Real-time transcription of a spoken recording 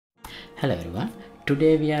Hello everyone,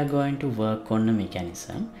 today we are going to work on a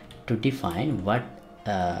mechanism to define what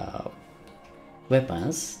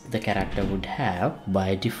weapons the character would have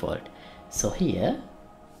by default. So here,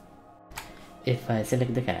 if I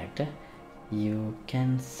select the character, you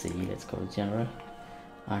can see, let's go general.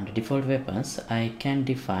 Under default weapons, I can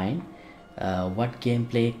define what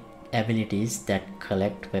gameplay abilities that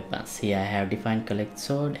collect weapons. Here I have defined collect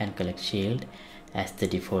sword and collect shield as the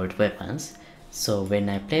default weapons. So when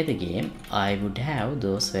I play the game, I would have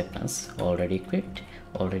those weapons already equipped,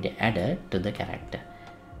 already added to the character.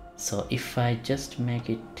 So if I just make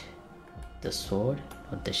it the sword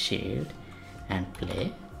or the shield and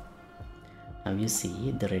play, now you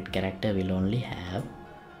see the red character will only have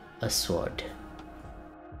a sword.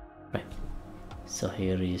 Right. So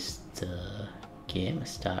here is the game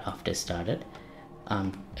after started.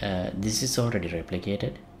 This is already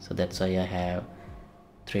replicated, so that's why I have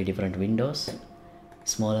 3 different windows.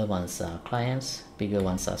 Smaller ones are clients, bigger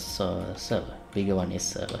ones are server. Bigger one is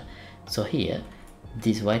server. So here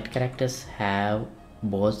these white characters have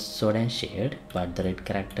both sword and shield, but the red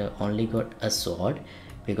character only got a sword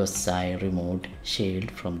because I removed shield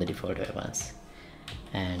from the default weapons.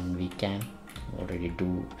 And we can already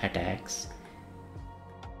do attacks,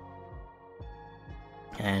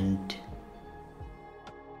 and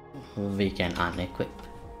we can unequip.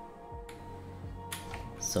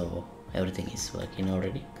 So everything is working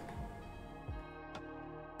already.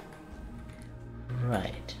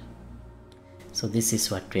 Right, so this is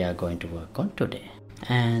what we are going to work on today,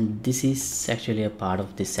 and this is actually a part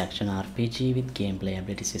of this action RPG with gameplay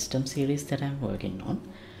ability system series that I'm working on.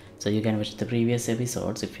 So you can watch the previous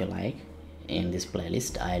episodes if you like in this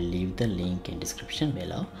playlist. I'll leave the link in description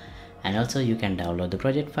below, and also you can download the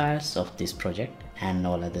project files of this project and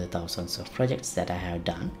all other thousands of projects that I have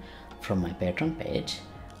done from my Patreon page.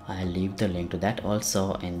 I'll leave the link to that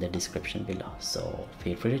also in the description below, so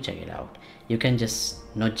feel free to check it out. You can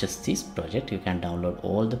not just this project, you can download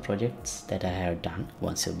all the projects that I have done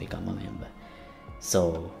once you become a member.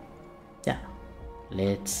 So yeah,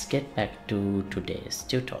 let's get back to today's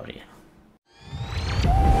tutorial.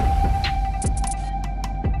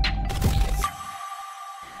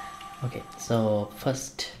 Okay, so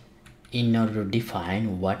first, in order to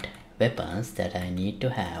define what weapons that I need to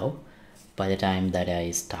have by the time that I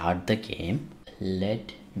start the game,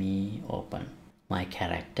 let me open my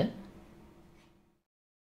character,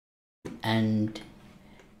 and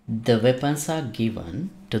the weapons are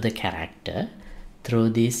given to the character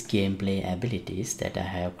through these gameplay abilities that I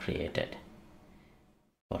have created.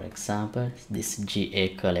 For example, this GA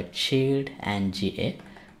collect shield and GA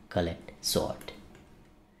collect sword.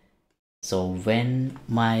 So when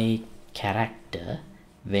my character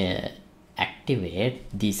will activate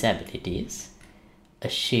these abilities, a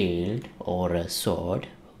shield or a sword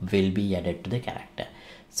will be added to the character.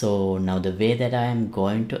 So now the way that I am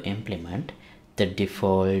going to implement the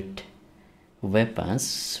default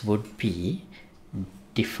weapons would be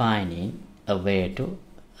defining a way to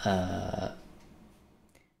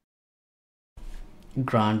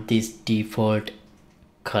grant these default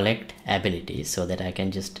collect abilities so that I can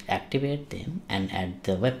just activate them and add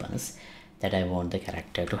the weapons that I want the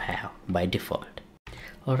character to have by default.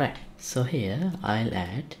 Alright, so here I'll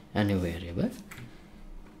add a new variable,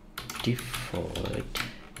 default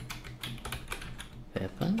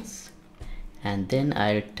weapons, and then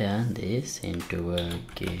I'll turn this into a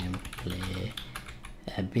gameplay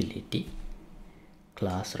ability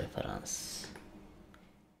class reference,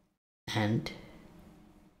 and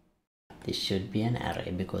this should be an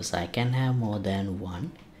array because I can have more than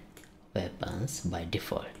one weapons by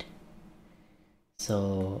default.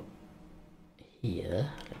 So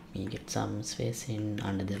here, let me get some space in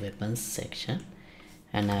under the weapons section,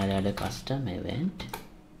 and I'll add a custom event,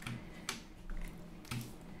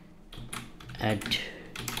 add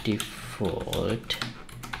default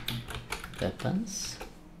weapons,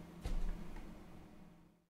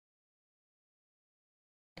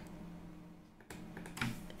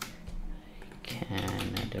 I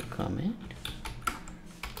can add a comment,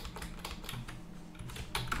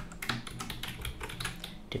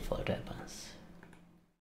 default weapons.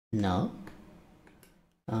 Now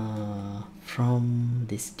from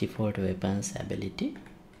this default weapons ability,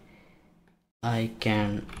 I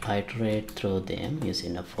can iterate through them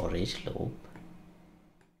using a for each loop,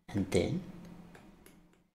 and then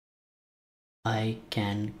I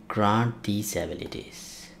can grant these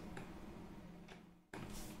abilities.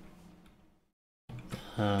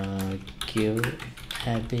 Give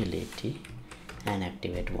ability and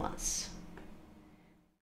activate once.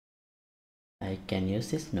 I can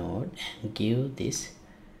use this node and give this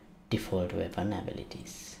default weapon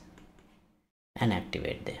abilities. and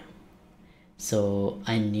activate them. So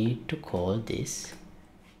I need to call this.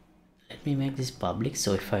 Let me make this public,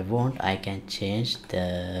 so if I want, I can change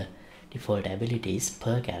the default abilities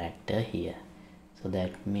per character here. So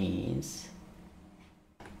that means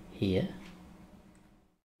here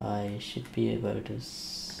I should be able to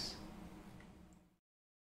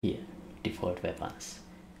here default weapons.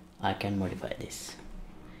 I can modify this.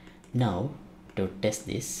 Now to test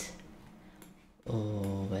this,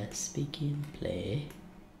 let's begin play.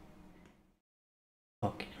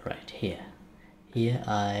 Okay, right here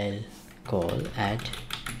I'll call add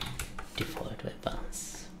default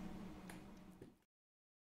weapons.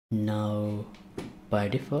 Now by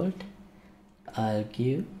default I'll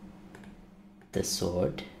give the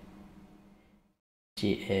sword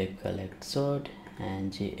GA collect sword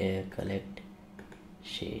and GA collect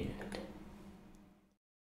shield.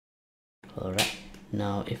 Alright,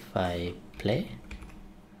 now if I play,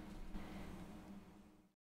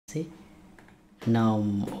 see, now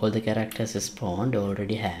all the characters spawned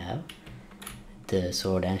already have the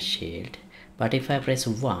sword and shield, but if I press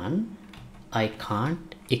 1 I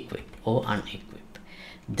can't equip or unequip.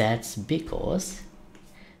 That's because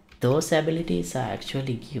those abilities are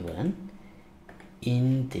actually given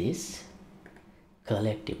in this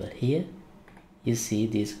collectible. Here you see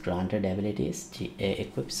these granted abilities,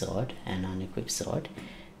 equip sword and unequip sword.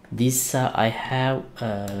 These I have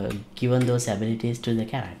given those abilities to the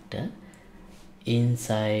character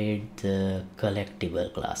inside the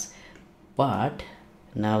collectible class, but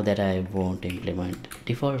now that I won't implement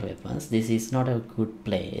default weapons, this is not a good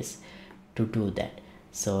place to do that.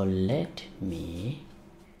 So let me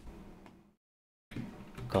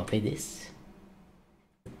copy this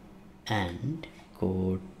and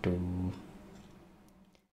go to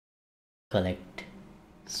collect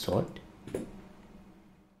sword.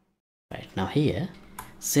 Right now here,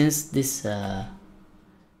 since this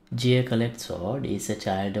GA collect sword is a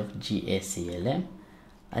child of GACLM,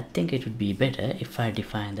 I think it would be better if I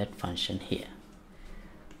define that function here,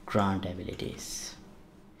 grant abilities.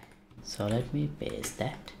 So let me paste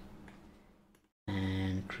that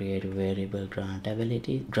and create a variable granted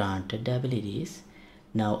abilities.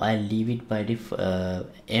 Now I'll leave it by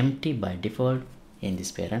empty by default in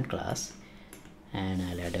this parent class, and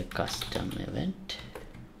I'll add a custom event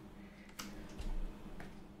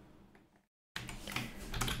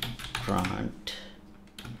grant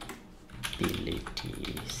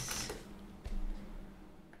abilities.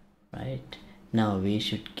 Right now we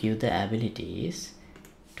should give the abilities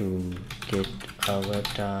to get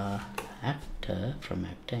avatar actor from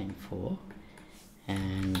actor info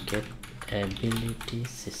and get ability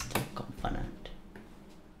system component.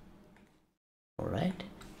 Alright,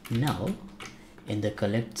 now in the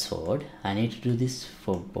collect sword I need to do this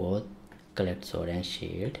for both collect sword and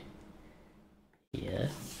shield. Here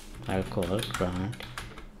I'll call grant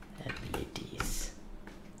abilities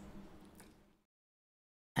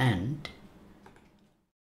and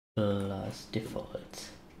plus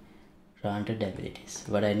defaults granted abilities.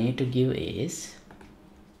 What I need to give is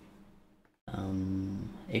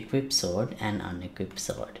equip sword and unequip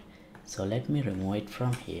sword. So let me remove it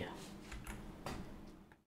from here.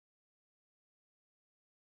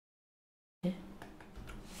 Okay.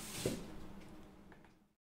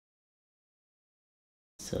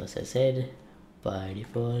 So as I said, by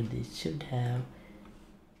default this should have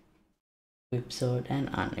equip sword and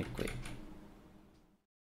unequip.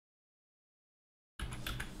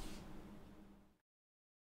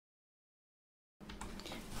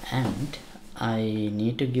 And I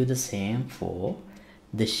need to give the same for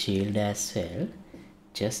the shield as well,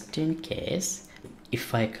 just in case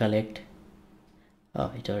if I collect,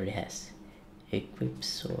 oh it already has equip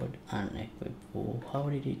sword unequip. Oh, how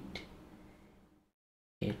did it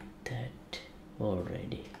get that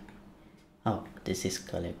already? Oh, this is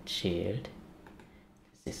collect shield,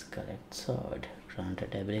 this is collect sword,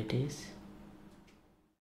 granted abilities.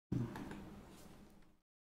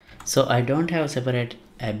 So I don't have a separate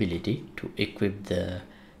ability to equip the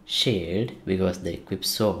shield because the equip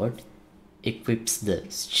sword equips the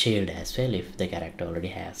shield as well if the character already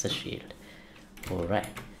has a shield. Alright,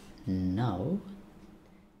 now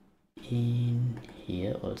in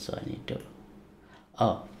here also I need to,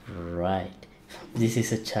 oh right, this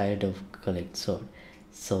is a child of collect sword,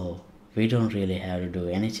 so we don't really have to do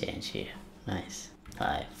any change here. Nice,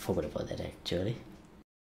 I forgot about that actually.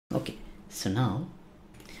 Okay, so now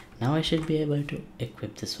I should be able to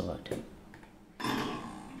equip the sword.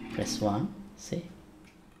 Press 1, see,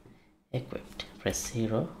 equipped. Press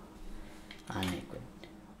 0, unequipped.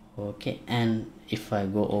 Okay, and if I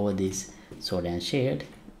go over this sword and shield,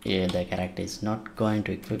 yeah, the character is not going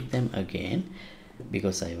to equip them again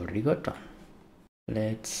because I already got one.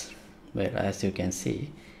 Let's, well, as you can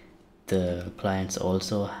see, the clients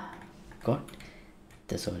also got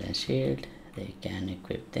the sword and shield. They can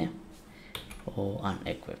equip them or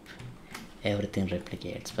unequip. Everything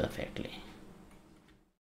replicates perfectly.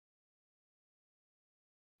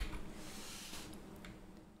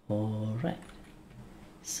 Alright,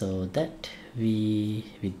 so that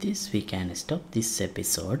with this we can stop this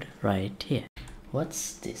episode right here.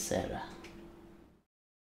 What's this error?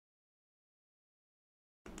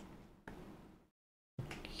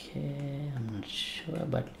 Okay, I'm not sure,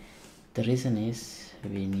 but the reason is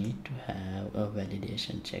we need to have a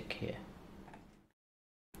validation check here.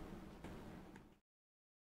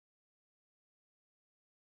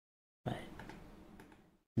 Right,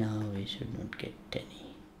 now we should not get any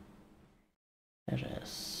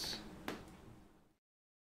errors.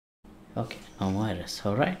 Okay, no more errors.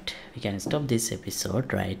 Alright, we can stop this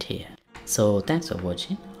episode right here. So thanks for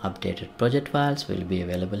watching. Updated project files will be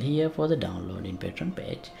available here for the download in Patreon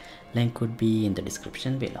page. Link could be in the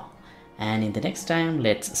description below. And in the next time,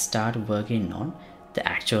 let's start working on the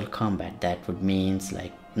actual combat. That would means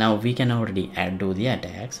like, now we can already do the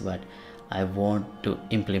attacks, but I want to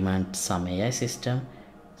implement some AI system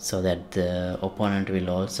so that the opponent will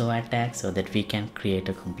also attack, so that we can create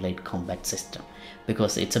a complete combat system,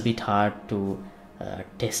 because it's a bit hard to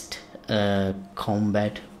test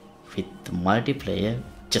combat with multiplayer,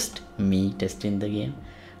 just me testing the game.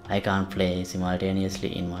 I can't play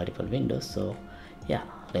simultaneously in multiple windows, so yeah,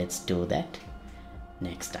 let's do that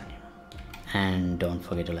next time. And don't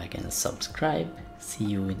forget to like and subscribe. See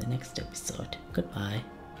you in the next episode. Goodbye.